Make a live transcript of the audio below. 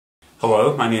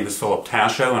Hello, my name is Philip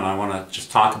Tasho, and I want to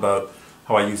just talk about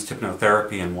how I use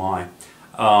hypnotherapy and why.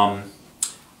 One,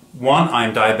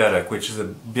 I'm diabetic, which is a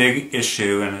big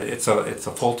issue, and it's a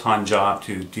full-time job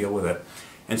to deal with it.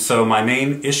 And so my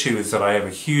main issue is that I have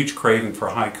a huge craving for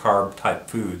high-carb type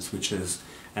foods, which is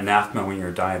anathema when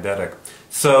you're diabetic.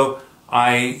 So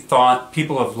I thought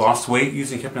people have lost weight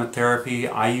using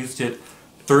hypnotherapy. I used it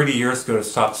 30 years ago to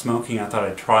stop smoking. I thought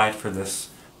I'd try it for this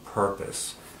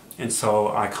purpose. And so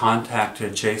I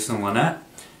contacted Jason Lynette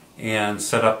and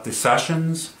set up the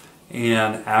sessions,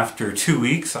 and after 2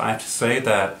 weeks I have to say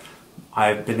that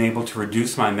I've been able to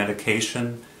reduce my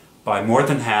medication by more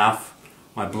than half.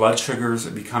 My blood sugars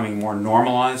are becoming more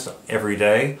normalized every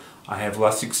day. I have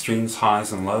less extremes,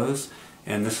 highs and lows,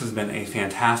 and this has been a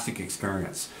fantastic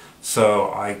experience.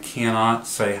 So I cannot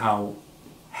say how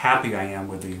happy I am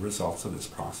with the results of this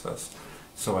process.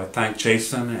 So I thank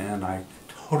Jason, and I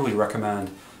totally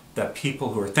recommend that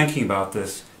people who are thinking about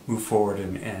this move forward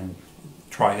and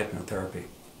try hypnotherapy.